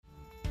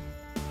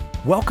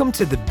Welcome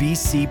to the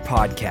BC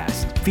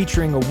Podcast,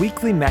 featuring a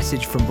weekly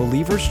message from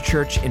Believers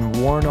Church in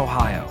Warren,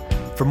 Ohio.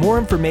 For more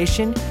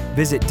information,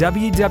 visit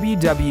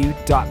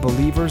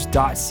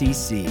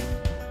www.believers.cc.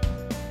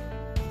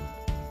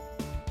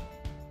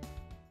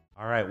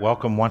 All right,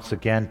 welcome once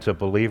again to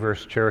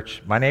Believers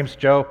Church. My name's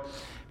Joe.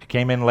 If you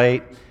came in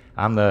late,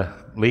 I'm the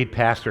lead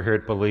pastor here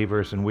at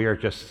Believers, and we are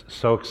just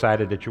so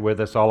excited that you're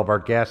with us. All of our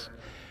guests,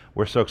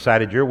 we're so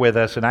excited you're with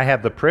us, and I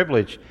have the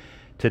privilege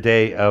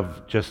today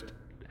of just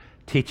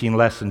teaching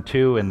lesson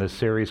 2 in the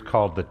series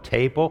called The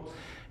Table,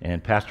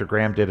 and Pastor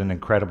Graham did an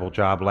incredible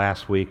job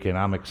last week, and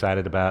I'm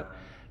excited about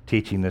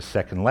teaching this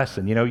second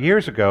lesson. You know,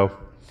 years ago,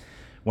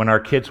 when our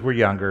kids were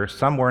younger,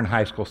 some were in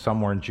high school,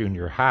 some were in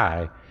junior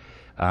high,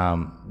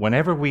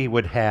 whenever we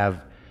would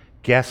have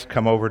guests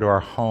come over to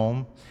our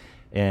home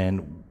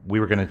and we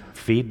were going to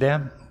feed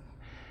them,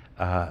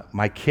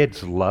 my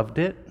kids loved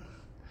it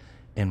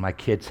and my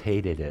kids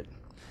hated it.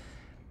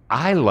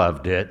 I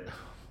loved it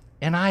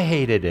and I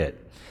hated it.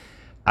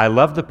 I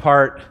loved the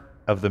part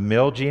of the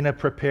meal Gina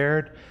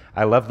prepared.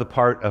 I loved the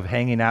part of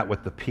hanging out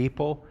with the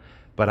people,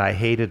 but I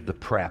hated the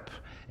prep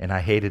and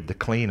I hated the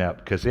cleanup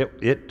because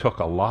it took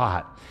a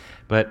lot.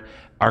 But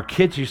our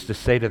kids used to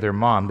say to their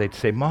mom, they'd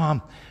say,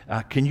 "Mom,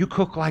 can you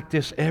cook like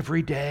this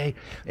every day?"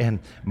 And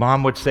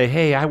Mom would say,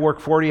 "Hey, I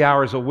work 40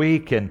 hours a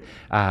week and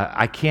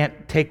I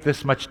can't take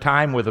this much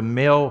time with a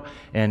meal."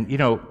 And, you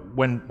know,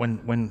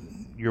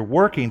 when you're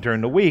working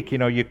during the week, you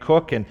know, you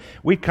cook, and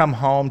we'd come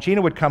home.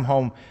 Gina would come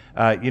home,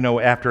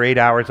 after 8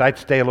 hours. I'd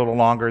stay a little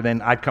longer.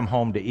 Then I'd come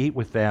home to eat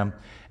with them,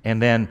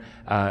 and then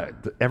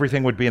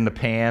everything would be in the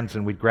pans,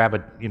 and we'd grab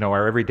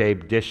our everyday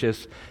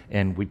dishes,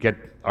 and we'd get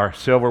our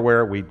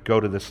silverware. We'd go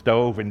to the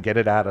stove and get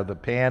it out of the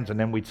pans, and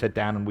then we'd sit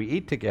down and we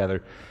eat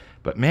together.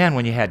 But man,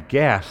 when you had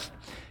guests,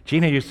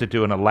 Gina used to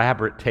do an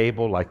elaborate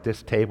table like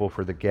this table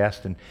for the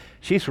guests, and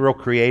she's real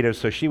creative,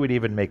 so she would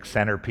even make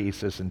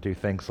centerpieces and do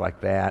things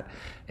like that.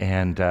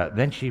 And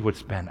then she would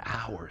spend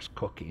hours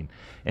cooking,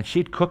 and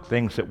she'd cook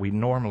things that we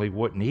normally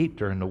wouldn't eat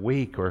during the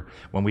week or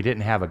when we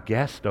didn't have a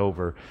guest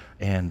over.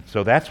 And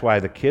so that's why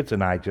the kids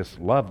and I just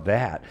loved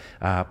that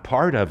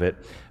part of it.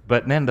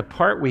 But then the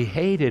part we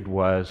hated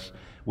was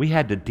we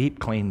had to deep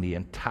clean the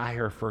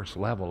entire first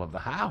level of the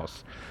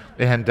house.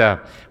 And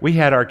we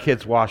had our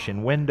kids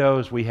washing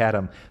windows. We had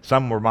them,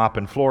 some were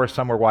mopping floors,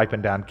 some were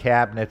wiping down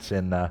cabinets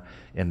in the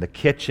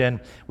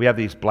kitchen. We have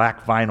these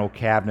black vinyl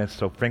cabinets,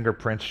 so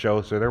fingerprints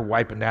show, so they're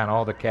wiping down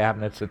all the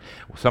cabinets, and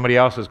somebody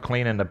else is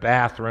cleaning the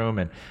bathroom,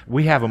 and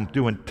we have them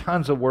doing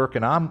tons of work,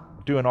 and I'm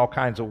doing all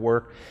kinds of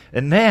work.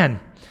 And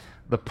then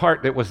the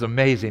part that was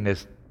amazing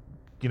is,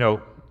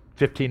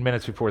 15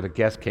 minutes before the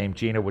guest came,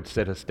 Gina would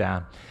sit us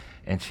down,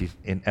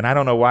 and I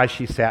don't know why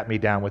she sat me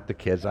down with the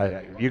kids.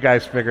 You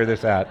guys figure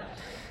this out.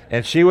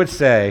 And she would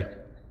say,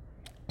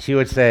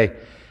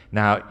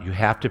 "Now you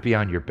have to be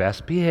on your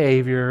best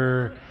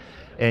behavior,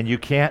 and you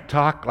can't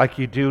talk like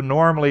you do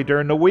normally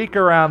during the week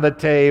around the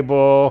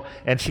table."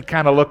 And she'd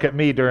kind of look at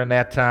me during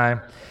that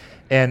time,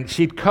 and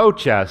she'd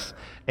coach us.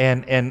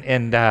 And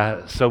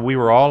so we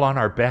were all on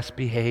our best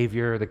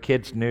behavior. The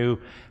kids knew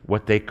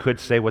what they could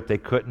say, what they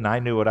couldn't. I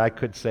knew what I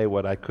could say,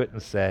 what I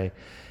couldn't say.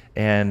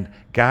 And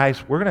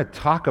guys, we're going to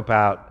talk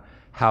about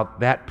how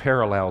that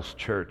parallels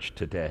church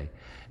today.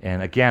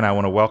 And again, I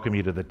want to welcome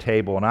you to the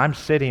table. And I'm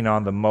sitting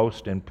on the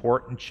most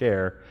important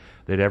chair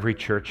that every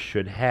church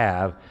should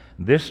have.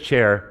 This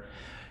chair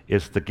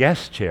is the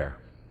guest chair.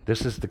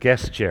 This is the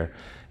guest chair.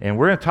 And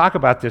we're going to talk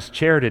about this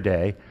chair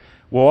today.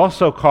 We'll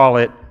also call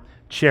it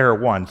Chair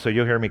 1. So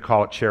you'll hear me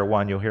call it Chair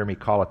 1. You'll hear me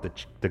call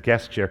it the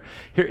guest chair.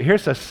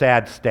 Here's a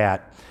sad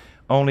stat.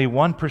 Only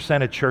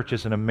 1% of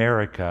churches in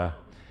America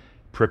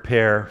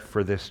prepare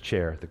for this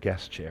chair, the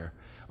guest chair.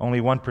 Only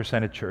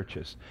 1% of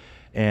churches.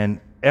 And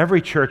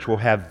every church will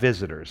have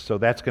visitors, so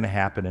that's going to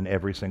happen in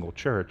every single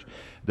church.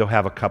 They'll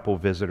have a couple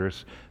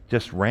visitors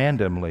just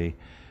randomly,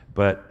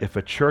 but if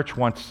a church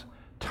wants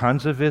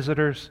tons of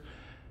visitors,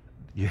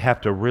 you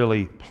have to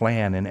really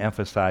plan and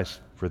emphasize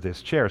for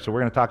this chair. So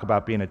we're going to talk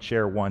about being a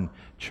Chair 1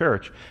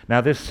 church.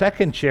 Now this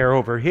second chair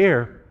over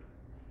here,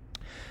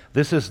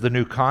 this is the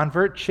new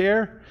convert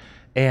chair.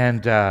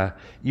 And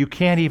you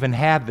can't even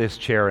have this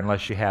chair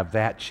unless you have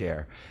that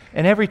chair.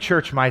 And every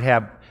church might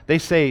have, they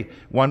say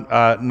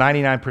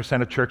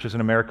 99% of churches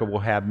in America will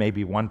have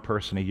maybe one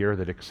person a year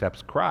that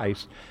accepts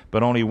Christ,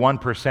 but only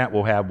 1%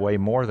 will have way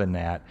more than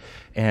that.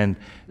 And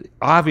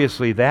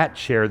obviously that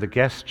chair, the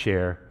guest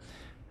chair,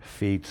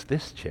 feeds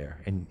this chair.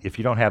 And if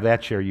you don't have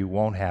that chair, you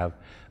won't have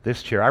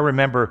this chair. I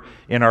remember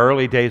in our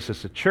early days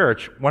as a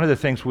church, one of the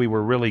things we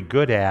were really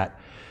good at,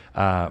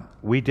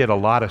 we did a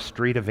lot of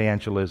street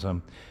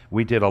evangelism.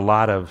 We did a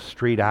lot of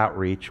street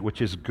outreach,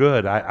 which is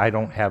good. I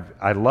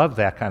love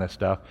that kind of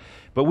stuff.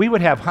 But we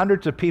would have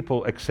hundreds of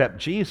people accept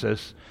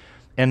Jesus,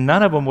 and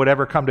none of them would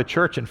ever come to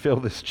church and fill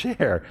this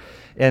chair.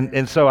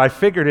 And so I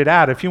figured it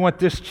out. If you want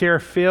this chair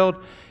filled,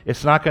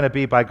 it's not going to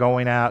be by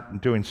going out and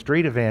doing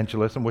street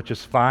evangelism, which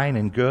is fine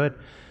and good,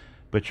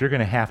 but you're going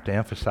to have to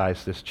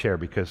emphasize this chair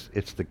because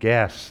it's the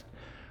guests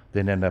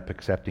then end up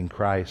accepting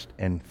Christ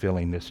and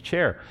filling this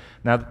chair.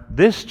 Now,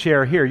 this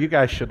chair here, you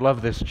guys should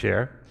love this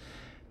chair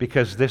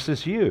because this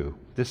is you.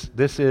 This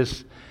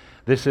is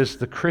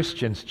the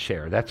Christian's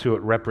chair. That's who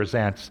it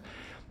represents.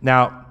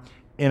 Now,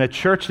 in a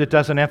church that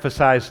doesn't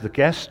emphasize the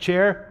guest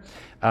chair,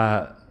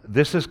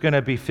 this is going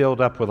to be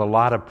filled up with a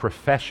lot of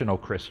professional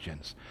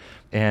Christians.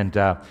 And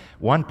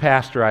one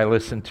pastor I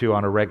listen to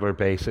on a regular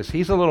basis,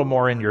 he's a little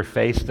more in your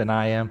face than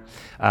I am.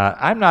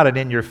 I'm not an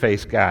in your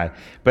face guy,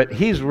 but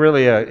he's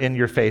really an in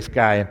your face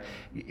guy. And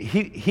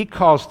he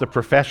calls the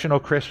professional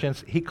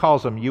Christians, he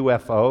calls them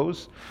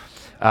UFOs,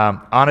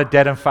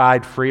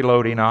 unidentified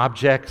freeloading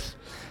objects.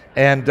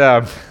 And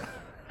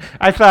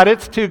I thought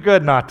it's too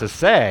good not to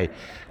say.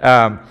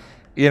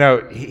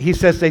 He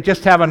says they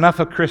just have enough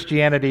of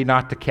Christianity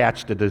not to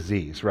catch the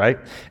disease, right?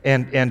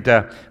 And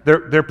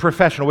they're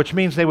professional, which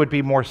means they would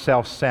be more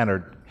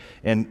self-centered,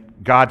 and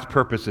God's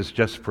purpose is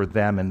just for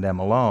them and them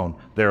alone,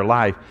 their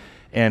life.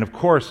 And of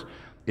course,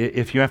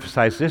 if you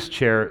emphasize this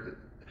chair,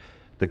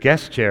 the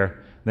guest chair,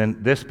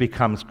 then this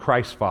becomes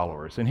Christ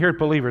followers. And here at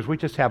Believers, we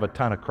just have a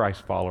ton of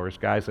Christ followers,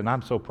 guys, and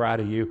I'm so proud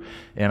of you,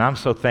 and I'm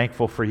so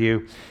thankful for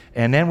you.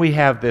 And then we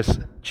have this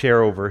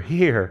chair over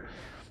here,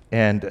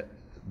 and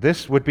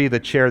this would be the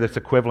chair that's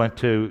equivalent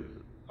to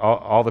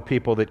all the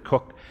people that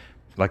cook,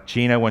 like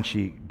Gina when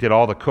she did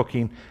all the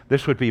cooking.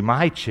 This would be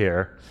my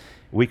chair.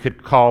 We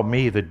could call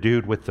me the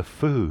dude with the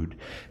food.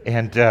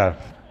 And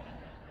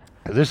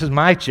this is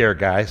my chair,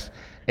 guys.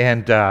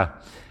 And I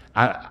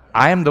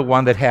am the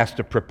one that has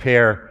to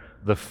prepare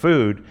the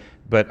food,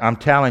 but I'm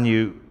telling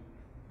you,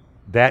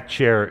 that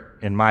chair,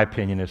 in my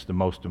opinion, is the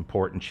most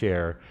important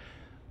chair,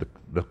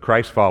 the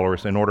Christ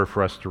followers, in order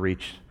for us to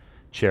reach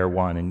chair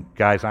one. And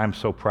guys, I'm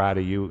so proud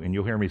of you, and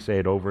you'll hear me say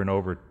it over and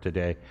over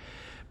today.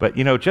 But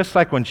just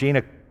like when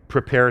Gina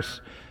prepares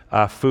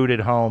food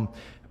at home,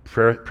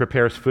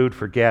 prepares food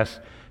for guests,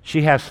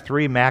 she has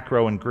 3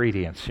 macro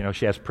ingredients.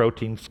 She has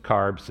proteins,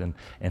 carbs,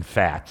 and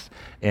fats.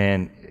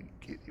 And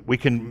we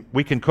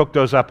can cook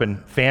those up in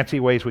fancy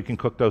ways. We can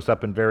cook those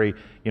up in very,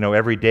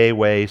 everyday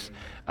ways.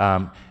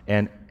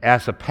 And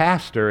as a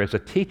pastor, as a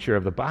teacher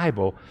of the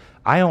Bible,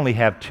 I only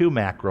have 2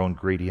 macro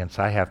ingredients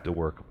I have to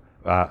work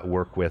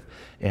with,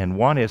 and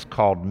one is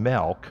called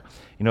milk.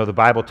 The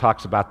Bible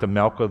talks about the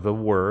milk of the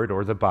Word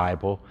or the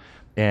Bible,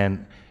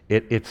 and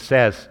it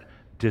says,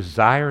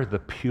 desire the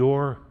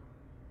pure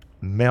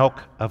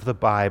milk of the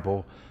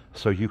Bible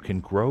so you can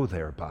grow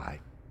thereby.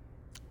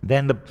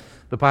 Then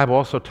the Bible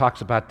also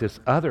talks about this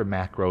other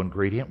macro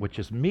ingredient, which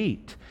is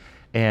meat.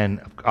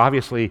 And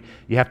obviously,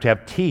 you have to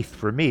have teeth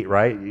for meat,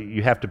 right?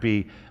 You have to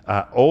be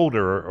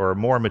older or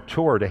more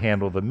mature to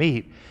handle the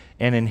meat.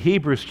 And in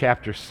Hebrews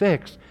chapter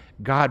 6,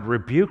 God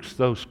rebukes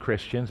those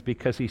Christians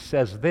because he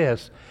says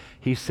this.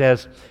 He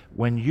says,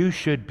 when you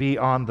should be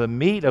on the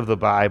meat of the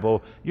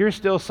Bible, you're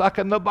still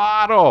sucking the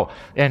bottle.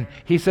 And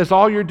he says,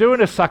 all you're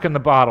doing is sucking the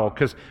bottle,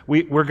 because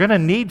we're going to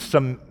need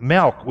some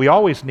milk. We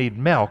always need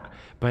milk.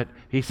 But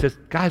he says,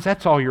 guys,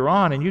 that's all you're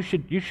on, and you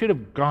should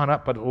have gone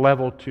up a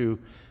level to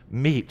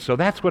meat. So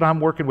that's what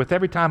I'm working with.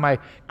 Every time I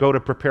go to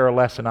prepare a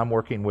lesson, I'm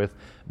working with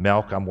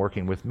milk, I'm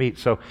working with meat.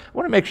 So I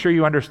want to make sure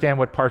you understand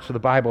what parts of the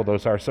Bible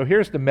those are. So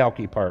here's the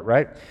milky part,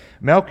 right?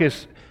 Milk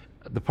is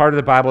the part of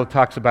the Bible that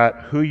talks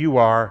about who you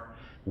are,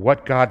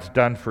 what God's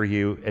done for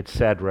you,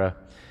 etc.,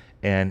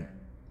 and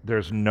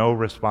there's no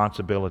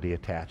responsibility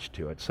attached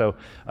to it. So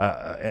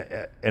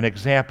an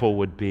example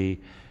would be,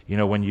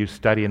 when you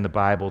study in the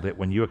Bible that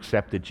when you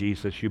accepted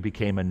Jesus, you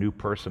became a new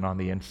person on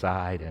the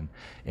inside,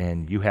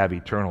 and you have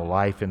eternal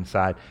life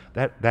inside.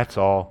 That's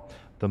all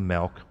the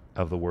milk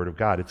of the Word of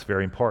God. It's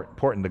very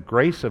important. The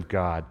grace of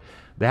God,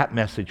 that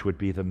message would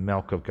be the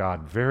milk of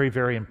God. Very,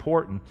 very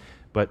important,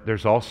 but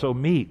there's also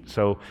meat.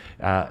 So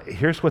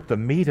here's what the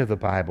meat of the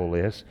Bible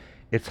is.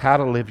 It's how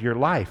to live your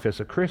life as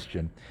a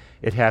Christian.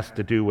 It has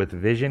to do with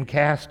vision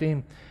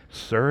casting,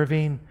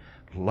 serving,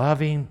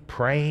 loving,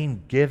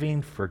 praying,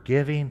 giving,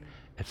 forgiving,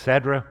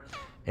 etc.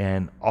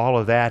 And all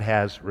of that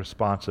has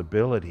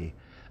responsibility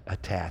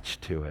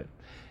attached to it.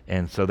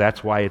 And so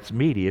that's why it's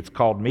meaty. It's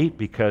called meat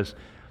because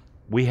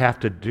we have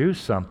to do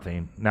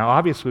something. Now,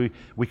 obviously,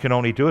 we can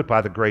only do it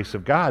by the grace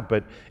of God,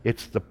 but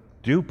it's the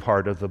do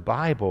part of the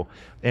Bible.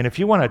 And if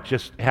you want to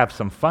just have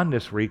some fun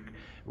this week,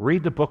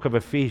 read the book of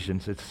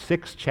Ephesians. It's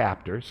 6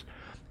 chapters.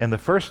 And the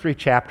first 3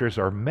 chapters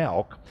are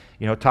milk.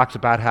 It talks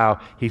about how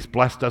he's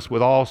blessed us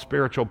with all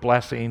spiritual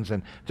blessings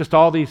and just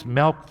all these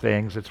milk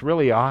things. It's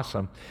really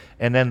awesome.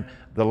 And then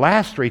the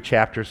last 3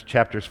 chapters,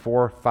 chapters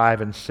 4,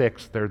 5, and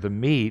 6, they're the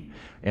meat.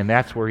 And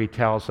that's where he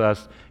tells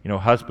us,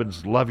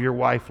 husbands, love your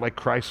wife like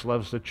Christ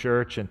loves the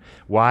church, and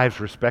wives,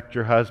 respect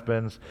your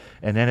husbands.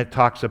 And then it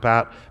talks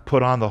about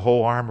put on the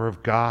whole armor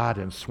of God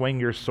and swing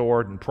your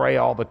sword and pray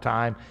all the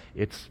time.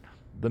 It's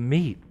the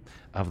meat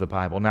of the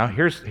Bible. Now,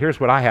 here's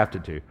what I have to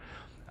do.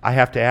 I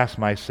have to ask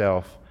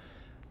myself,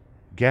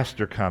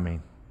 guests are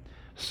coming,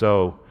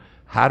 so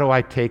how do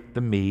I take the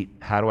meat?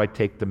 How do I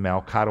take the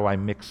milk? How do I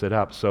mix it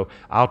up? So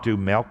I'll do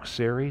milk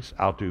series.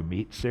 I'll do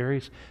meat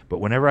series. But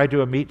whenever I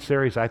do a meat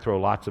series, I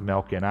throw lots of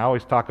milk in. I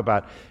always talk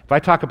about, if I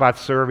talk about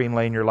serving,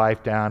 laying your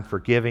life down,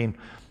 forgiving,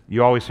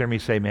 you always hear me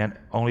say, man,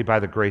 only by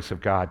the grace of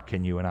God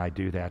can you and I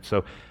do that.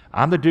 So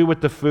I'm the dude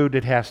with the food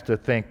that has to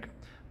think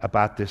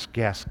about this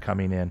guest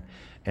coming in.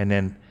 And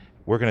then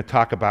we're going to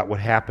talk about what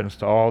happens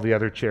to all the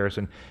other chairs.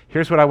 And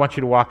here's what I want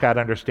you to walk out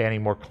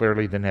understanding more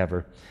clearly than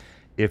ever.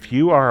 If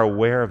you are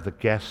aware of the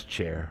guest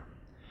chair,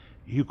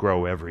 you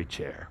grow every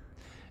chair.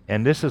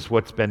 And this is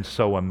what's been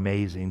so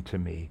amazing to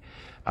me.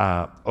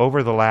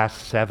 Over the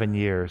last 7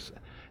 years,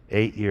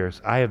 8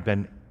 years, I have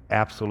been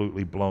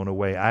absolutely blown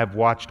away. I've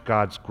watched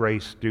God's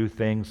grace do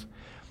things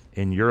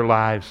in your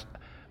lives.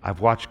 I've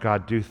watched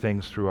God do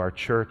things through our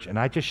church. And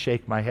I just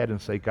shake my head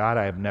and say, God,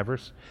 I have never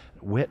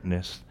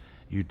witnessed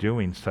you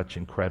doing such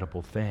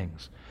incredible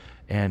things.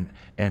 And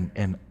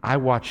I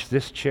watch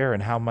this chair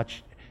and how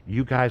much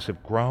you guys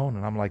have grown,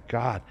 and I'm like,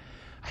 God,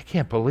 I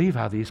can't believe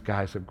how these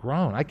guys have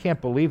grown. I can't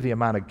believe the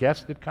amount of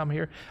guests that come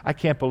here. I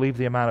can't believe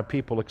the amount of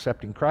people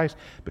accepting Christ.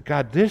 But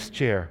God, this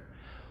chair,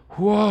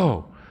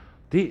 whoa,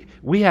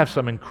 we have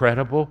some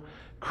incredible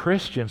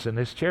Christians in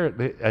this chair,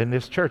 in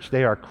this church.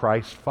 They are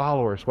Christ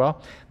followers.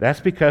 Well, that's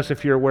because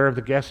if you're aware of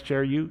the guest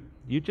chair, you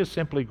just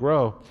simply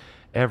grow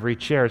every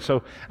chair.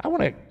 So I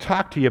want to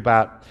talk to you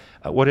about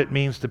what it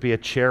means to be a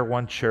Chair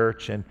One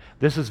church, and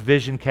this is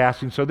vision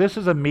casting. So this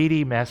is a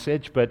meaty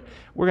message, but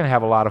we're going to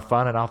have a lot of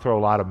fun, and I'll throw a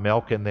lot of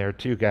milk in there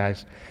too,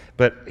 guys.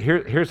 But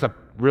here's a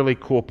really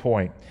cool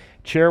point.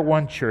 Chair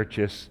One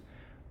churches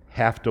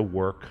have to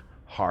work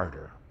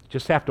harder.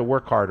 Just have to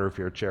work harder if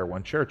you're a Chair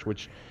One church,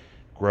 which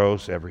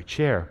grows every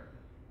chair.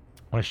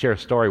 I want to share a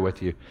story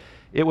with you.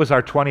 It was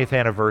our 20th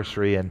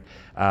anniversary, and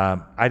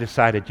I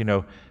decided,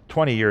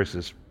 20 years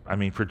is,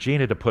 for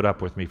Gina to put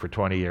up with me for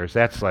 20 years,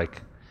 that's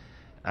like,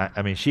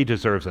 she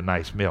deserves a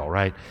nice meal,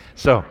 right?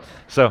 So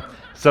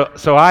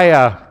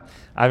I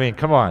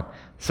come on.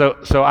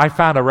 So I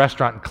found a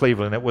restaurant in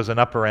Cleveland. It was an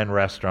upper end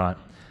restaurant,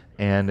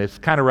 and it's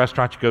the kind of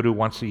restaurant you go to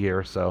once a year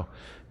or so.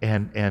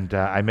 And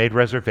I made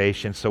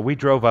reservations. So we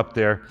drove up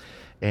there,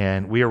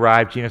 and we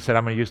arrived. Gina said,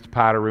 I'm going to use the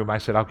powder room. I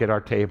said, I'll get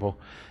our table.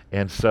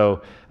 And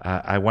so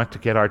I went to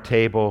get our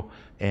table,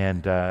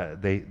 and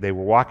they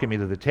were walking me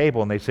to the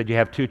table, and they said, you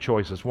have two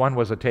choices. One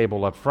was a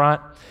table up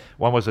front,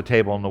 one was a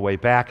table on the way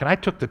back. And I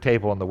took the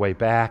table on the way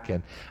back,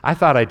 and I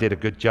thought I did a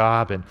good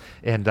job.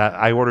 And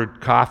I ordered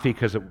coffee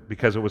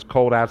because it was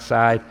cold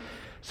outside.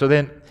 So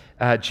then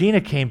Gina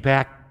came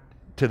back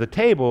to the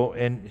table,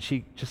 and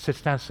she just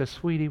sits down and says,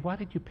 sweetie, why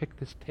did you pick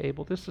this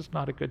table? This is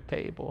not a good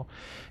table.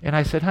 And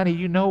I said, honey,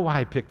 you know why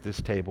I picked this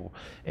table.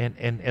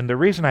 And the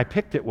reason I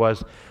picked it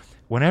was,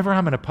 whenever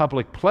I'm in a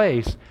public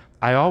place,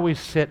 I always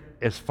sit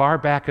as far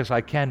back as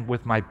I can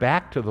with my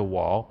back to the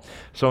wall,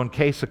 so in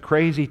case a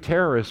crazy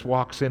terrorist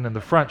walks in the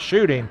front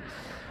shooting,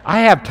 I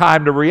have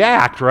time to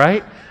react,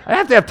 right? I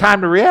have to have time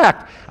to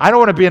react. I don't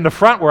want to be in the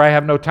front where I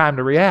have no time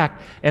to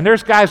react. And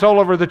there's guys all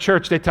over the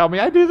church, they tell me,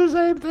 I do the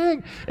same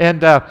thing.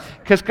 And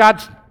because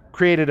God's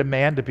created a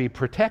man to be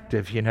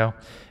protective,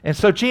 And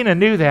so Gina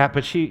knew that,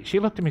 but she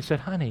looked at me and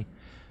said, honey,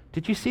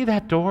 did you see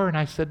that door? And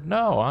I said,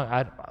 no.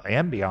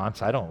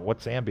 Ambiance, I don't know.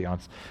 What's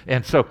ambiance?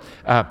 And so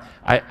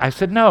I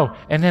said, no.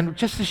 And then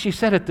just as she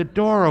said it, the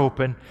door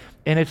opened,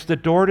 and it's the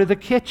door to the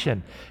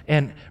kitchen.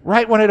 And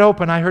right when it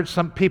opened, I heard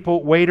some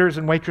people, waiters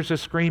and waitresses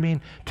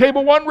screaming,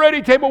 table one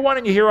ready, table one.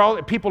 And you hear all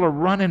the people are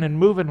running and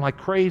moving like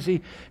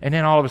crazy. And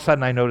then all of a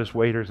sudden, I noticed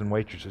waiters and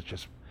waitresses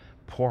just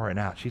pouring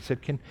out. She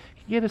said, can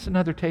you get us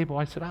another table?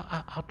 I said,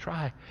 I'll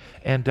try.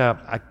 And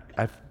I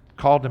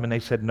called them, and they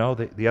said, no,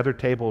 the other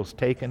table is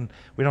taken.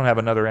 We don't have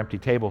another empty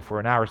table for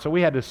an hour. So we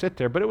had to sit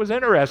there. But it was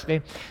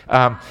interesting.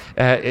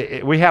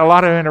 We had a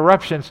lot of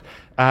interruptions.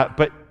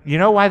 But you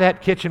know why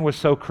that kitchen was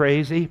so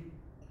crazy?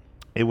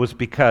 It was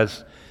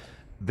because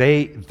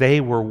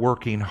they were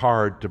working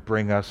hard to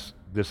bring us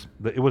this.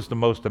 It was the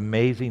most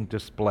amazing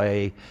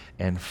display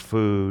and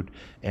food,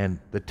 and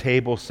the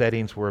table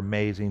settings were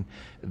amazing.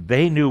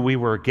 They knew we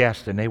were a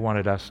guest, and they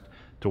wanted us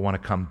to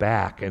want to come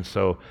back. And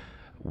so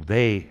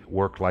they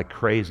work like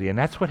crazy. And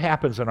that's what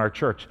happens in our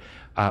church.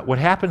 What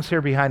happens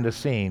here behind the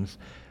scenes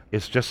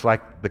is just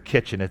like the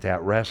kitchen at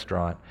that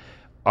restaurant.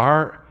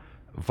 Our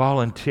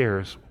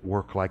volunteers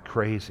work like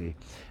crazy.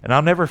 And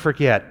I'll never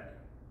forget,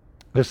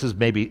 this is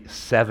maybe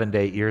 7 to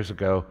 8 years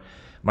ago,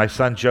 my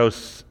son Joe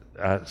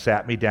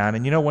sat me down.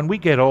 And when we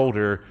get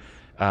older,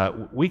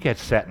 we get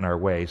set in our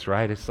ways,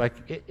 right? It's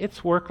like,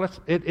 it's work,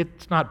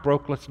 it's not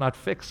broke, let's not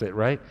fix it,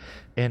 right?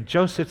 And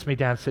Joe sits me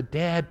down and said,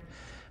 Dad,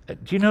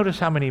 do you notice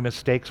how many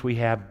mistakes we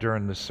have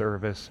during the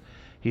service?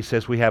 He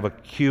says, we have a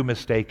cue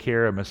mistake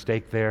here, a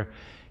mistake there.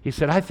 He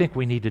said, I think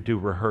we need to do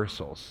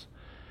rehearsals.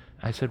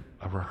 I said,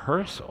 a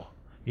rehearsal?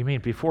 You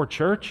mean before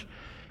church?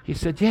 He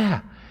said,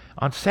 yeah.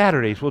 On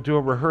Saturdays, we'll do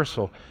a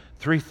rehearsal,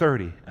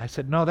 3:30. I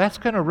said, no, that's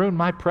going to ruin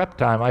my prep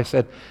time. I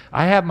said,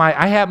 I have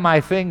my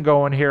thing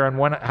going here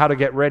on how to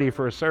get ready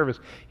for a service.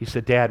 He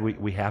said, Dad,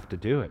 we have to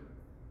do it.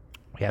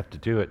 We have to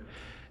do it.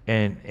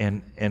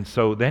 And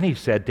so then he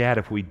said, Dad,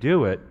 if we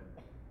do it,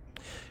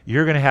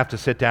 you're going to have to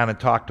sit down and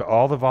talk to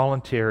all the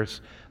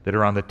volunteers that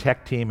are on the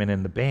tech team and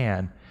in the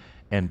band.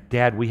 And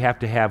Dad, we have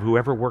to have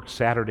whoever works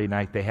Saturday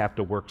night, they have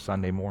to work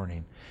Sunday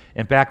morning.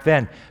 And back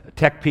then,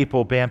 tech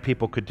people, band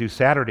people could do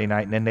Saturday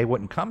night, and then they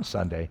wouldn't come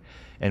Sunday.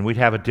 And we'd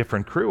have a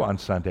different crew on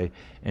Sunday.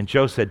 And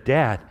Joe said,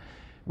 Dad,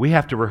 we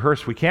have to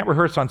rehearse. We can't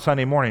rehearse on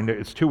Sunday morning.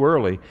 It's too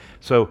early.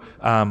 So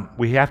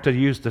we have to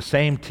use the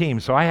same team.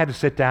 So I had to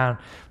sit down,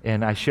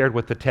 and I shared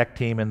with the tech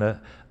team and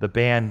the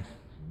band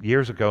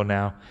years ago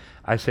now.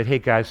 I said, hey,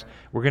 guys,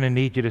 we're going to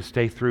need you to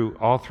stay through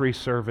all 3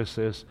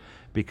 services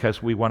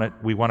because we want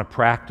to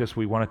practice.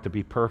 We want it to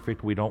be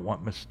perfect. We don't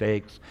want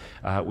mistakes.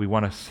 We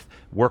want to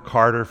work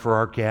harder for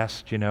our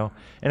guests, And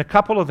a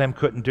couple of them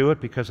couldn't do it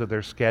because of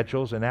their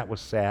schedules, and that was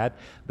sad.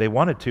 They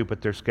wanted to,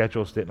 but their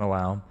schedules didn't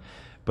allow them.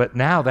 But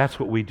now that's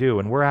what we do,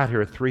 and we're out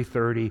here at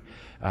 3:30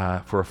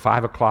 for a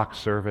 5 o'clock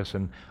service,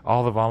 and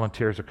all the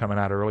volunteers are coming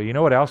out early. You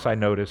know what else I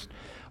noticed?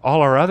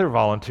 All our other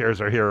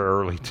volunteers are here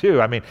early,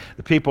 too. I mean,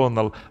 the people in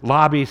the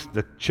lobbies,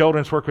 the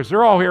children's workers,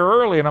 they're all here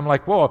early, and I'm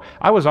like, whoa,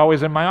 I was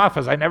always in my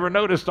office. I never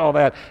noticed all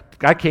that.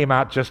 I came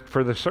out just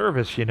for the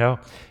service,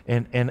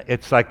 And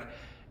it's like,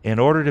 in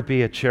order to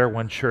be a Chair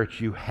One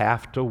Church, you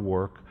have to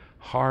work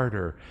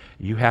harder.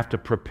 You have to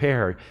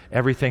prepare.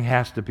 Everything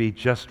has to be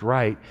just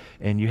right,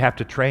 and you have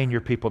to train your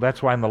people.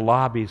 That's why in the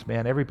lobbies,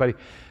 man,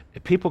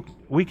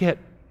 we get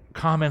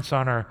comments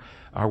on our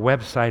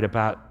website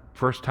about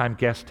first-time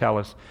guests tell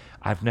us,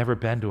 I've never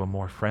been to a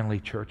more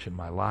friendly church in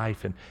my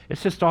life. And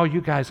it's just all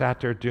you guys out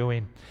there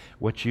doing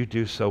what you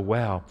do so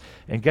well.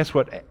 And guess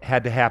what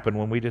had to happen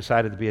when we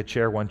decided to be a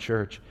Chair One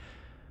Church?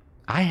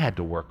 I had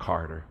to work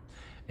harder.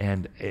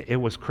 And it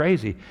was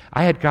crazy.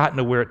 I had gotten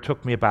to where it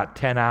took me about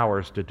 10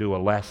 hours to do a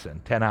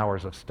lesson, 10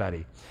 hours of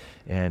study.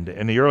 And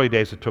in the early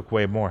days, it took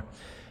way more.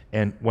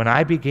 And when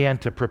I began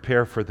to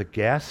prepare for the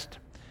guest,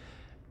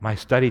 my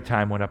study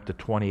time went up to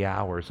 20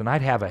 hours, and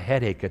I'd have a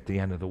headache at the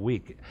end of the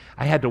week.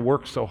 I had to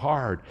work so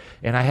hard,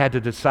 and I had to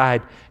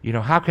decide,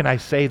 how can I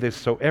say this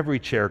so every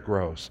chair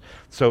grows,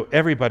 so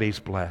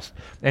everybody's blessed?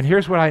 And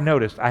here's what I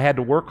noticed. I had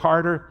to work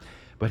harder,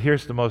 but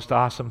here's the most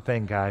awesome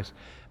thing, guys.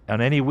 On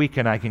any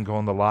weekend, I can go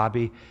in the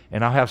lobby,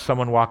 and I'll have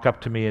someone walk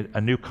up to me,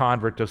 a new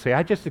convert. They'll say,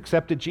 I just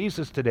accepted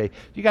Jesus today.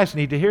 You guys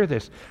need to hear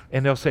this.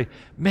 And they'll say,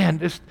 man,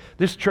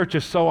 this church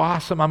is so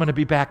awesome. I'm going to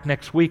be back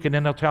next week. And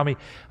then they'll tell me,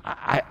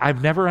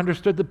 I've never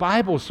understood the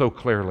Bible so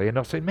clearly. And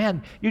they'll say,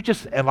 man, you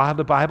just allow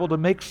the Bible to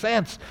make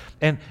sense.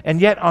 And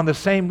yet on the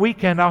same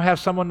weekend, I'll have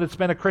someone that's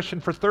been a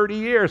Christian for 30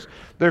 years.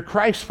 They're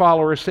Christ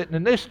followers sitting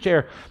in this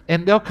chair.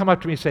 And they'll come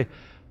up to me and say,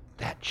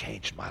 that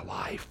changed my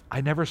life.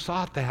 I never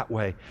saw it that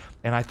way.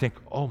 And I think,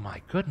 oh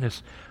my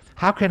goodness,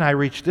 how can I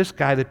reach this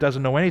guy that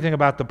doesn't know anything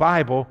about the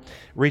Bible,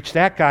 reach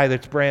that guy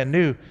that's brand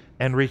new,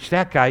 and reach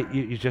that guy?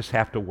 You just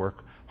have to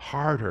work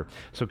harder.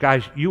 So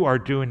guys, you are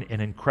doing an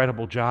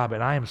incredible job,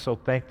 and I am so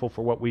thankful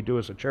for what we do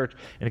as a church.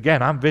 And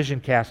again, I'm vision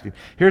casting.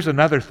 Here's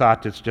another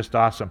thought that's just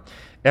awesome.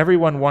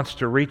 Everyone wants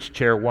to reach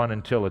Chair One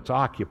until it's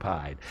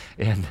occupied.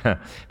 And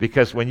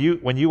because when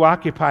you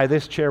occupy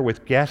this chair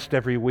with guests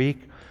every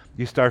week,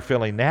 you start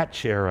filling that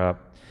chair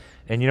up.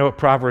 And you know what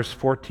Proverbs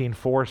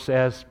 14:4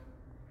 says?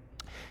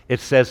 It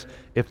says,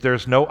 if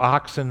there's no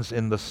oxen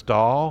in the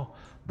stalls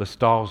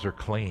are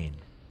clean.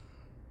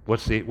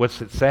 What's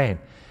it saying?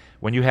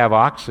 When you have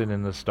oxen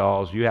in the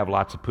stalls, you have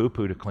lots of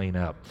poo-poo to clean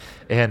up.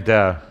 And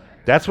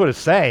that's what it's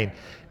saying.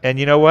 And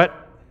you know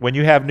what? When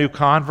you have new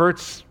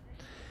converts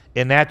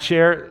in that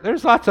chair,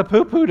 there's lots of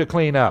poo-poo to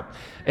clean up.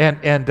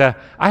 And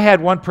I had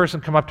one person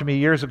come up to me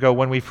years ago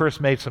when we first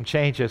made some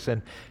changes,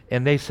 and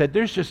they said,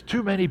 there's just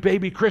too many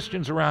baby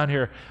Christians around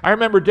here. I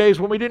remember days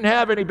when we didn't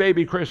have any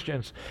baby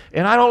Christians,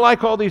 and I don't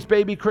like all these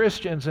baby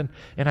Christians. And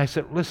I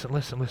said,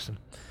 listen.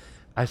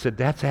 I said,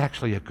 that's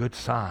actually a good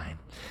sign.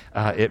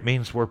 It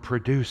means we're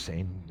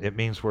producing. It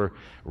means we're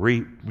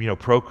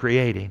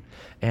procreating.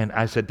 And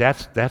I said,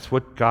 that's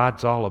what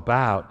God's all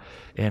about.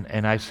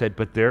 And I said,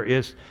 but there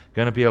is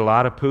going to be a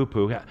lot of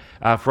poo-poo.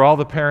 For all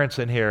the parents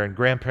in here and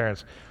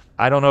grandparents,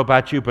 I don't know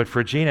about you, but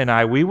for Gina and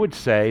I, we would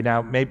say,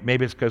 now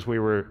maybe it's because we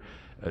were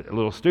a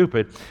little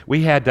stupid,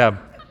 we had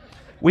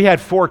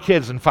 4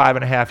 kids in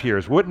 5.5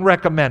 years. Wouldn't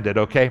recommend it,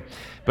 okay?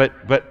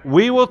 But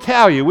we will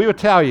tell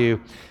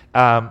you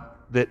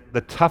that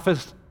the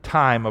toughest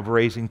time of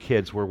raising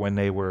kids were when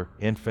they were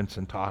infants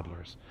and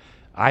toddlers.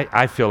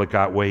 I feel it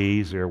got way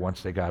easier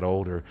once they got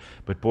older,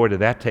 but boy, did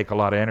that take a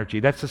lot of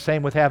energy. That's the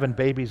same with having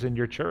babies in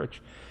your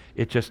church.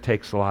 It just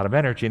takes a lot of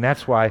energy, and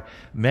that's why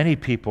many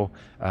people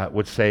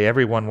would say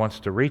everyone wants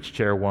to reach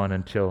Chair One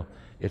until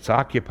it's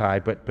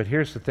occupied. But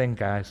here's the thing,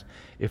 guys.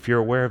 If you're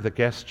aware of the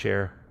guest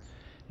chair,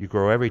 you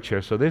grow every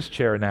chair. So this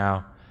chair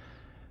now,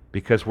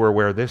 because we're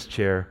aware of this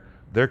chair,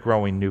 they're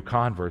growing new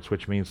converts,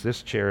 which means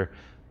this chair,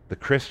 the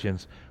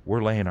Christians,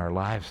 we're laying our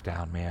lives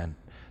down, man,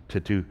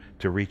 to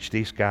reach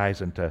these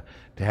guys and to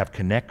have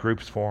connect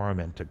groups for them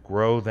and to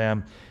grow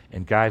them.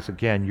 And guys,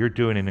 again, you're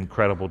doing an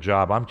incredible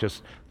job. I'm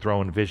just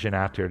throwing vision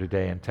out there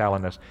today and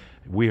telling us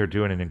we are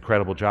doing an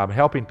incredible job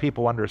helping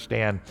people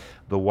understand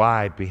the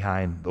why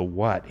behind the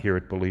what here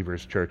at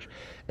Believers Church.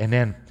 And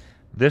then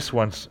this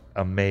one's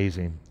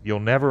amazing. You'll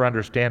never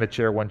understand a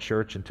Chair One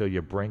church until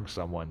you bring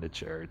someone to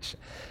church.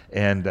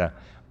 And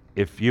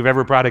if you've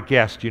ever brought a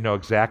guest, you know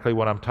exactly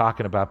what I'm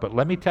talking about. But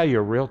let me tell you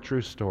a real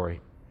true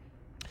story.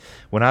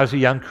 When I was a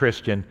young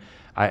Christian,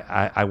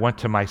 I went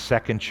to my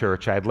second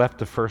church. I had left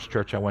the first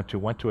church I went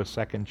to a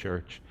second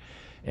church.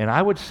 And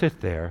I would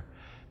sit there,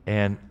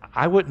 and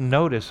I wouldn't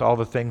notice all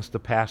the things the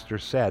pastor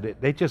said.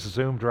 They just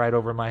zoomed right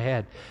over my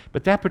head.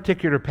 But that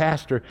particular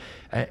pastor,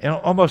 in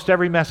almost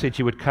every message,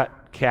 he would cut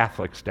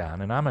Catholics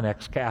down. And I'm an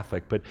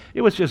ex-Catholic, but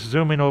it was just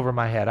zooming over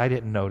my head. I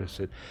didn't notice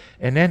it.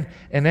 And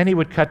then he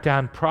would cut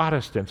down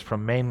Protestants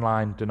from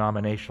mainline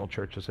denominational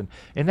churches.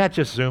 And that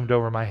just zoomed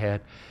over my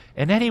head.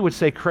 And then he would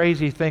say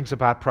crazy things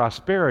about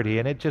prosperity,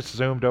 and it just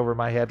zoomed over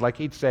my head. Like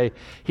he'd say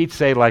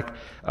like,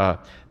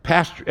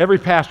 every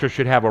pastor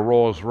should have a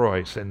Rolls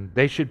Royce, and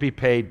they should be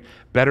paid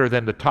better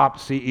than the top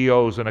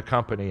CEOs in a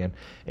company. And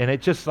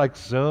it just like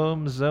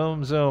zoom,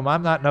 zoom, zoom.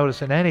 I'm not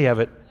noticing any of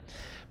it.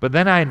 But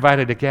then I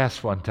invited a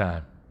guest one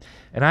time.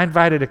 And I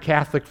invited a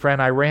Catholic friend.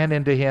 I ran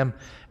into him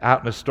out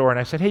in the store, and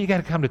I said, hey, you got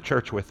to come to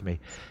church with me.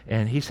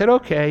 And he said,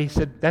 okay. He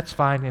said, that's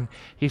fine. And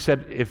he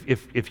said,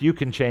 if you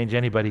can change,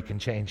 anybody can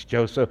change,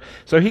 Joe. So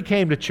he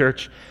came to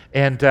church,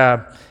 and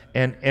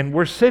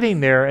we're sitting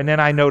there, and then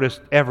I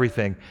noticed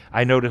everything.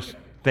 I noticed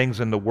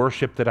things in the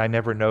worship that I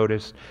never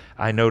noticed.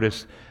 I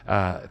noticed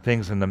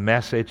things in the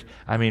message.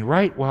 I mean,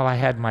 right while I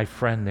had my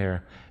friend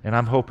there, and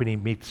I'm hoping he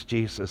meets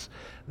Jesus,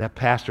 that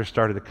pastor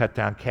started to cut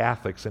down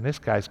Catholics, and this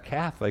guy's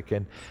Catholic,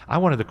 and I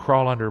wanted to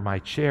crawl under my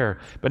chair.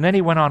 But then he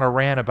went on a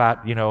rant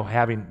about,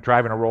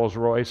 driving a Rolls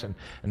Royce, and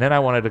then I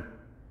wanted to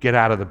get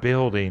out of the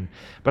building.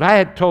 But I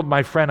had told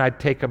my friend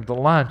I'd take him to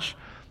lunch.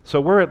 So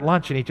we're at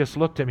lunch, and he just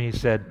looked at me and he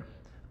said,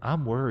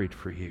 I'm worried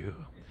for you,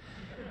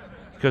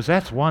 because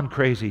that's one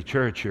crazy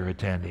church you're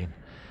attending.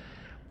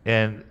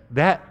 And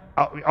that,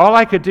 all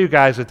I could do,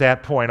 guys, at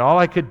that point, all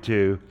I could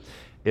do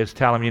is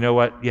tell him, you know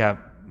what, yeah,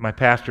 my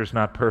pastor's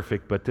not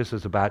perfect, but this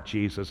is about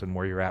Jesus and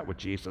where you're at with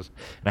Jesus.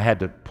 And I had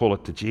to pull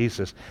it to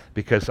Jesus,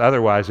 because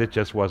otherwise it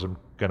just wasn't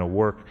going to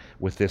work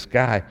with this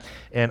guy.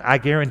 And I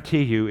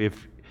guarantee you,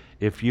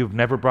 if you've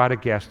never brought a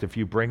guest, if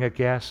you bring a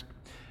guest,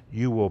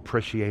 you will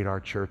appreciate our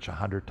church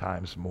 100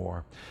 times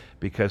more.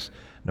 Because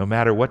no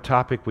matter what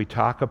topic we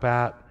talk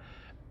about,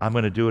 I'm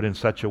going to do it in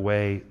such a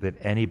way that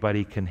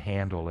anybody can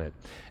handle it.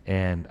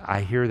 And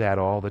I hear that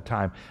all the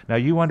time. Now,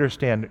 you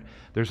understand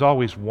there's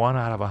always 1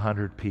 out of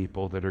 100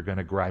 people that are going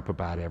to gripe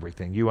about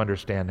everything. You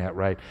understand that,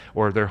 right?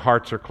 Or their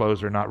hearts are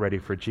closed, they're not ready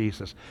for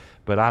Jesus.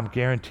 But I'm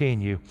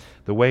guaranteeing you,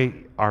 the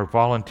way our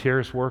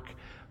volunteers work,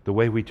 the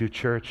way we do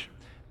church,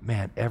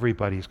 man,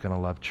 everybody's going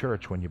to love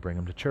church when you bring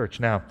them to church.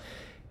 Now,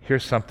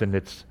 here's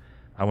something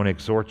I want to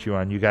exhort you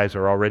on. You guys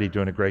are already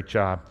doing a great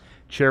job.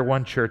 Chair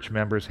One church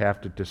members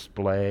have to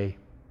display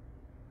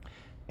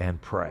and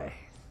pray.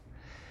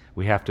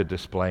 We have to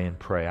display and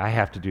pray. I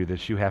have to do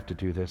this. You have to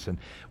do this. And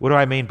what do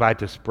I mean by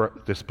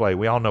display?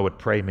 We all know what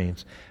pray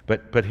means.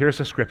 But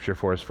here's a scripture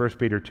for us, 1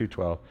 Peter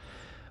 2:12.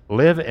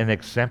 Live an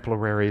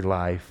exemplary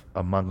life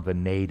among the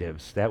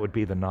natives. That would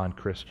be the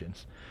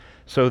non-Christians.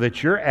 So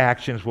that your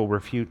actions will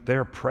refute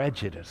their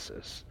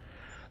prejudices.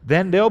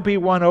 Then they'll be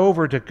won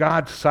over to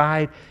God's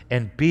side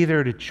and be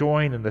there to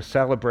join in the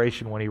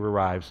celebration when he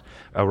arrives.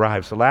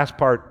 The last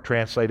part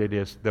translated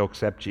is they'll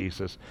accept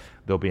Jesus.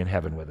 They'll be in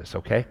heaven with us,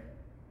 okay?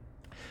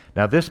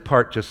 Now this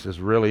part just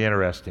is really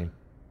interesting.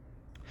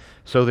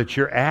 So that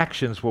your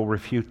actions will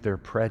refute their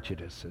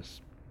prejudices.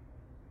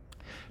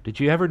 Did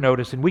you ever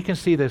notice, and we can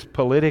see this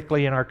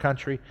politically in our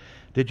country,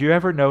 did you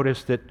ever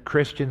notice that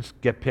Christians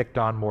get picked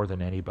on more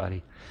than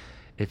anybody?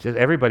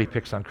 Everybody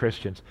picks on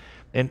Christians.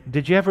 And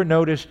did you ever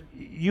notice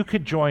you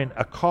could join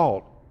a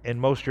cult and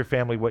most of your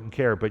family wouldn't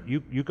care, but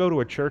you go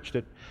to a church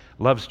that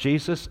loves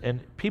Jesus and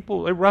it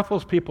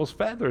ruffles people's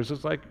feathers.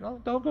 It's like,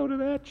 oh, don't go to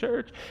that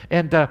church.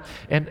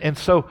 And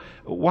so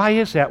why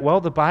is that?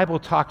 Well, the Bible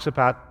talks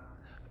about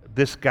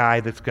this guy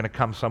that's going to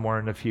come somewhere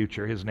in the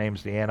future. His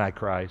name's the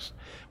Antichrist,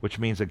 which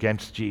means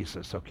against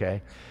Jesus,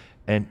 okay?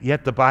 And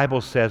yet the Bible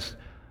says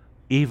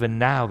even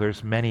now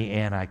there's many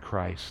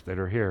Antichrists that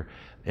are here.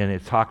 And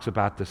it talks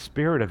about the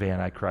spirit of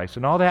Antichrist.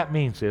 And all that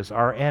means is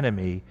our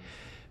enemy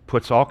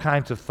puts all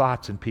kinds of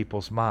thoughts in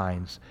people's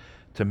minds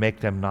to make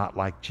them not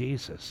like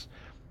Jesus.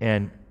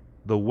 And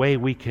the way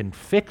we can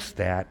fix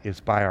that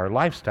is by our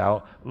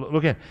lifestyle.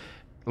 Look at,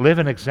 live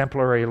an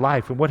exemplary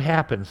life. And what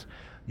happens?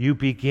 You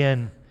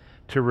begin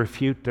to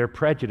refute their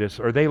prejudice.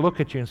 Or they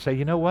look at you and say,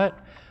 you know what?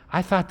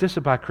 I thought this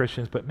about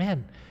Christians, but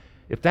man,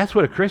 if that's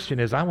what a Christian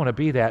is, I want to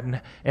be that.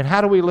 And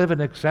how do we live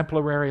an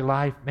exemplary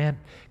life? Man,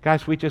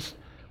 guys, we just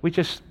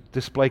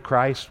display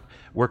Christ.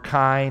 we're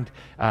kind.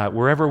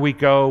 Wherever we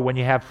go, when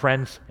you have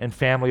friends and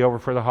family over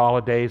for the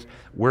holidays,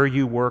 where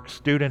you work,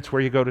 students,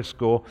 where you go to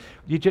school,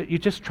 you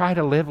just try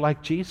to live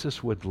like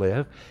Jesus would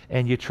live,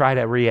 and you try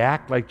to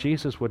react like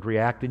Jesus would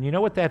react. And you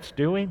know what that's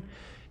doing?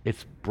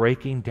 It's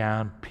breaking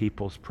down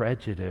people's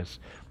prejudice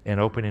and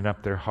opening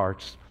up their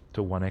hearts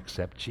to want to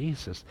accept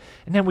Jesus.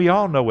 And then we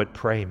all know what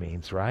pray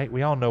means, right?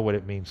 We all know what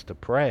it means to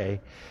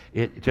pray.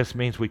 It just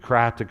means we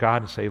cry out to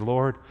God and say,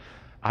 Lord,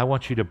 I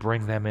want you to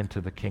bring them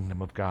into the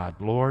kingdom of God.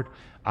 Lord,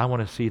 I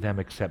want to see them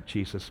accept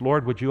Jesus.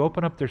 Lord, would you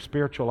open up their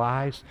spiritual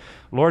eyes?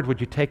 Lord, would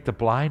you take the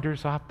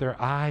blinders off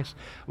their eyes?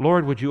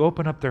 Lord, would you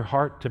open up their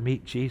heart to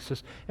meet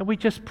Jesus? And we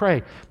just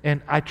pray.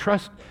 And I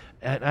trust,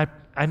 and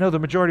I know the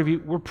majority of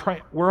you,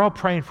 we're all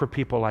praying for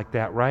people like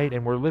that, right?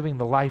 And we're living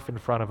the life in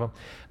front of them.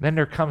 Then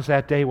there comes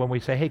that day when we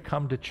say, hey,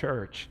 come to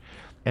church.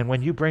 And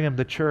when you bring them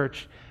to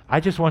church, I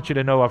just want you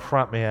to know up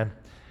front, man,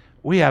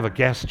 we have a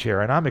guest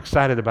chair, and I'm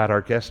excited about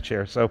our guest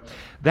chair. So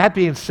that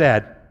being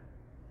said,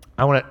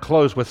 I want to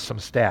close with some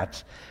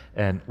stats.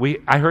 And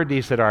I heard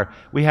these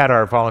we had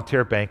our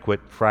volunteer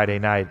banquet Friday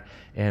night,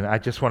 and I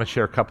just want to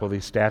share a couple of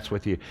these stats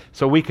with you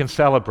so we can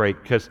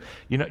celebrate. Because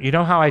you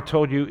know how I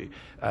told you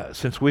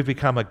since we've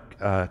become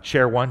a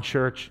Chair One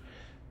church,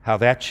 how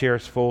that chair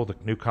is full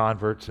of new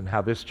converts, and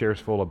how this chair is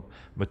full of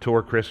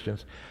mature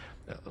Christians.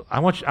 I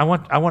want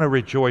to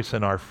rejoice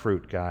in our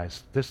fruit,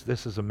 guys.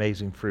 This is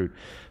amazing fruit.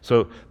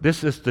 So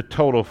this is the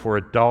total for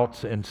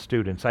adults and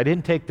students. I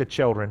didn't take the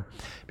children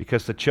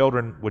because the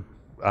children would.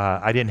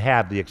 I didn't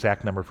have the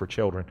exact number for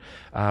children,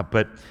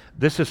 but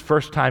this is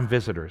first-time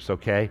visitors.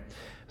 Okay,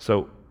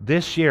 so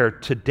this year,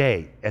 to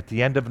date, at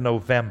the end of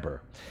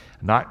November,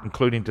 not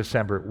including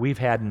December, we've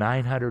had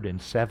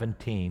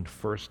 917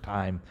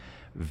 first-time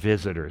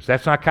visitors.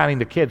 That's not counting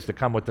the kids that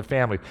come with the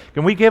family.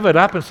 Can we give it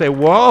up and say,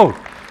 whoa,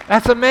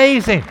 that's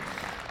amazing.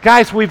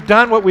 Guys, we've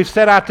done what we've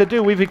set out to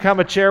do. We've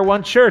become a Chair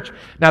One church.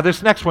 Now,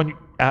 this next one,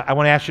 I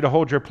want to ask you to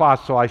hold your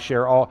applause so I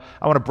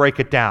want to break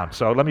it down.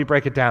 So let me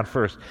break it down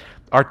first.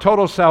 Our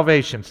total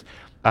salvations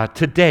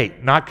to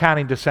date, not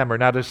counting December.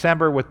 Now,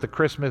 December with the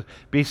Christmas,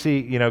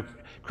 BC,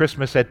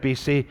 Christmas at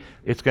BC,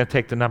 it's going to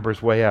take the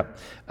numbers way up.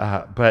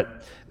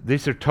 But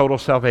these are total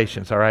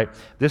salvations, all right?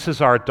 This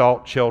is our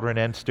adult, children,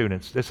 and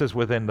students. This is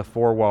within the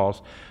four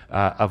walls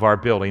of our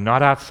building,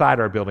 not outside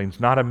our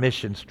buildings, not a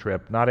missions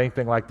trip, not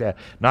anything like that,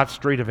 not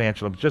street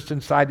evangelism, just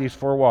inside these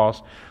four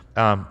walls.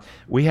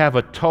 We have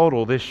a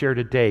total this year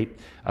to date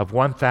of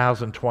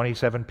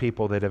 1,027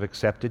 people that have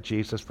accepted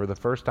Jesus for the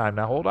first time.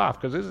 Now hold off,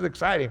 because this is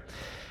exciting.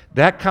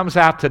 That comes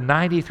out to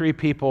 93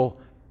 people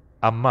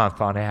a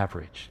month on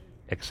average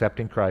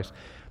accepting Christ.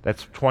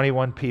 That's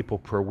 21 people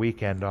per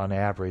weekend on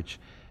average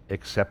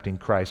accepting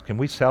Christ. Can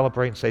we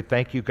celebrate and say,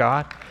 thank you,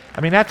 God?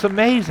 I mean, that's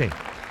amazing.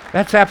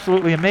 That's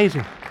absolutely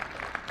amazing.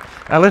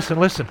 Now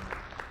listen.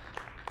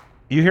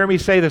 You hear me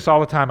say this all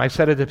the time. I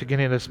said it at the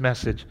beginning of this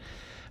message.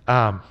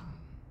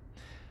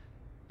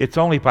 It's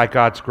only by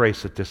God's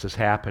grace that this is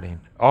happening.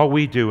 All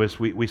we do is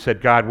we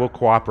said, God, we'll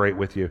cooperate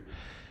with you.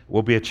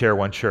 We'll be a Chair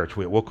One church.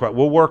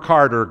 We'll work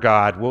harder,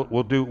 God.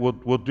 We'll do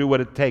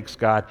what it takes,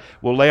 God.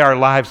 We'll lay our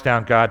lives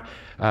down, God.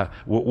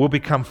 We'll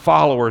become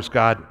followers,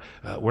 God.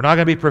 We're not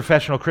going to be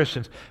professional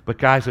Christians, but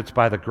guys, it's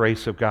by the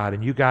grace of God,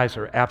 and you guys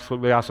are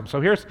absolutely awesome. So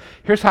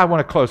here's how I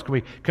want to close.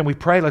 Can we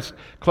pray? Let's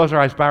close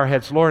our eyes, bow our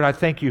heads. Lord, I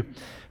thank you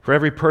for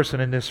every person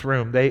in this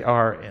room. They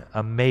are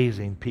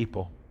amazing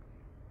people.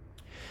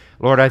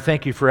 Lord, I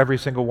thank you for every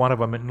single one of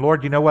them. And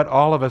Lord, you know what?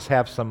 All of us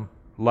have some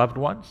loved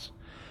ones.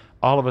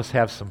 All of us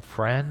have some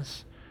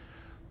friends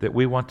that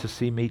we want to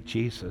see meet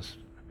Jesus.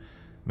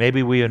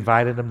 Maybe we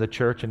invited them to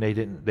church and they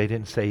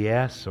didn't say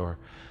yes, or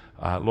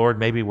Lord,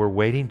 maybe we're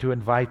waiting to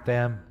invite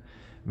them.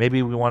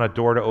 Maybe we want a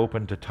door to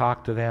open to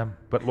talk to them.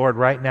 But Lord,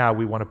 right now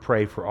we want to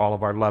pray for all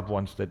of our loved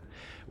ones that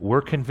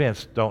we're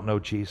convinced don't know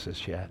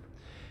Jesus yet.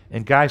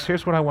 And guys,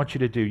 here's what I want you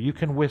to do. You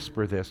can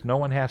whisper this. No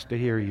one has to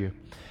hear you.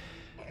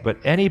 But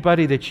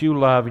anybody that you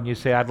love and you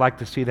say, I'd like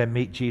to see them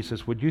meet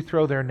Jesus, would you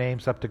throw their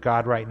names up to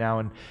God right now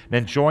and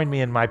then join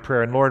me in my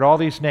prayer? And Lord, all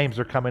these names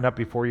are coming up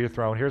before your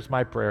throne. Here's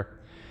my prayer.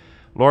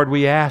 Lord,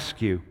 we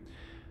ask you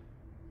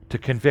to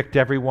convict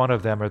every one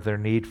of them of their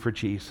need for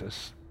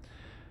Jesus.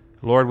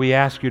 Lord, we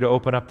ask you to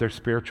open up their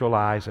spiritual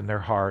eyes and their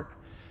heart.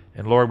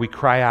 And Lord, we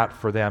cry out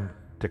for them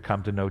to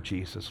come to know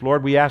Jesus.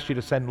 Lord, we ask you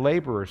to send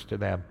laborers to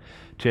them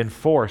to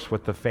enforce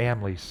what the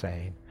family's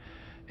saying.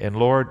 And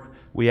Lord,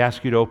 we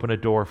ask you to open a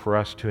door for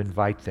us to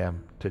invite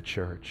them to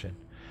church. And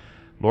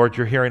Lord,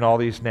 you're hearing all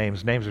these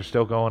names. Names are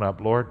still going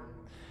up. Lord,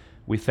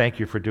 we thank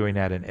you for doing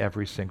that in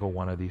every single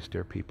one of these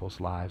dear people's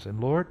lives. And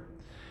Lord,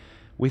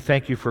 we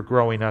thank you for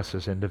growing us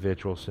as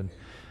individuals. And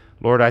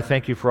Lord, I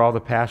thank you for all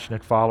the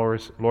passionate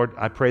followers. Lord,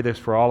 I pray this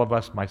for all of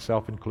us,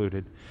 myself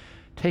included.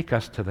 Take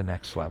us to the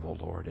next level,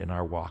 Lord, in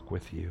our walk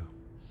with you.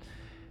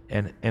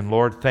 And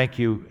Lord, thank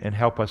you and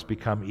help us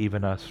become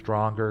even a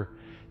stronger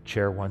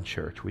Chair One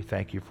church. We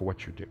thank you for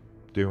what you're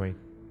doing.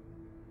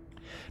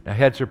 Now,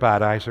 heads are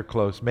bowed, eyes are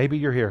closed. Maybe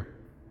you're here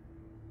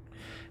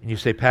and you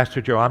say,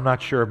 Pastor Joe, I'm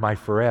not sure of my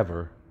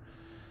forever.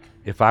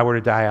 If I were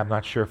to die, I'm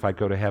not sure if I'd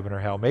go to heaven or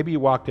hell. Maybe you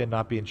walked in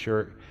not being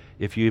sure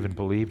if you even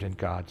believed in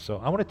God. So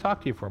I want to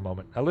talk to you for a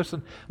moment. Now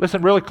listen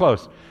really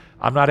close.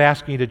 I'm not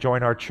asking you to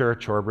join our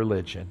church or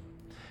religion.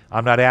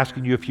 I'm not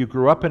asking you if you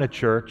grew up in a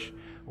church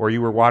or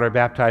you were water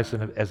baptized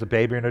as a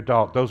baby or an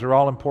adult. Those are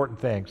all important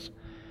things.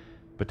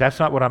 But that's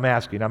not what I'm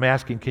asking. I'm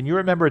asking, can you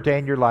remember a day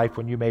in your life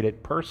when you made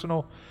it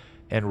personal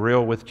and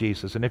real with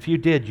Jesus? And if you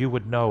did, you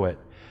would know it.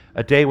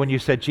 A day when you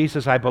said,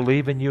 Jesus, I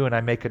believe in you and I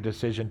make a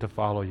decision to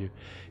follow you.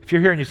 If you're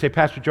here and you say,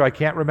 Pastor Joe, I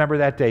can't remember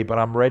that day, but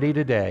I'm ready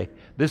today.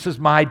 This is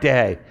my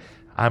day.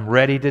 I'm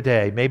ready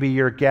today. Maybe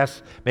you're a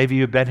guest. Maybe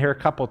you've been here a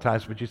couple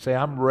times, but you say,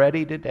 I'm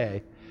ready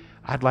today.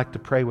 I'd like to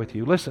pray with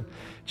you. Listen,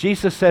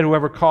 Jesus said,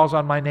 whoever calls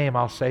on my name,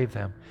 I'll save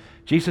them.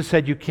 Jesus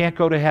said, you can't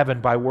go to heaven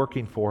by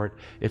working for it.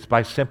 It's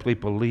by simply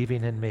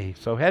believing in me.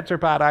 So heads are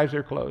bowed, eyes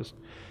are closed.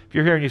 If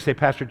you're here and you say,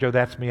 Pastor Joe,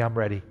 that's me, I'm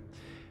ready.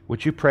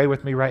 Would you pray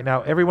with me right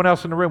now? Everyone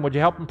else in the room, would you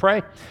help them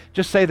pray?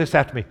 Just say this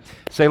after me.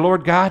 Say,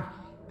 Lord God,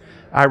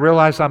 I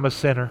realize I'm a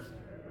sinner,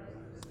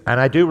 and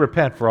I do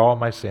repent for all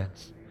my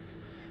sins.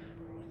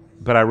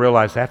 But I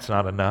realize that's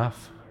not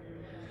enough.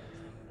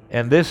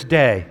 And this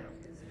day,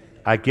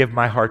 I give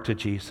my heart to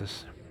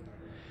Jesus.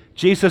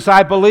 Jesus,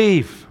 I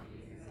believe,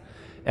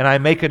 and I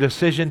make a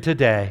decision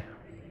today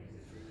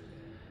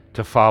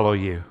to follow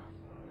you.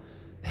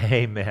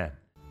 Amen.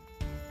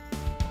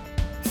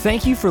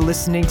 Thank you for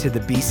listening to the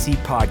BC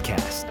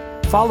Podcast.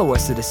 Follow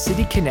us at A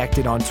City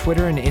Connected on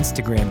Twitter and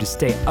Instagram to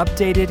stay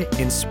updated,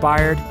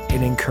 inspired,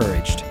 and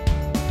encouraged.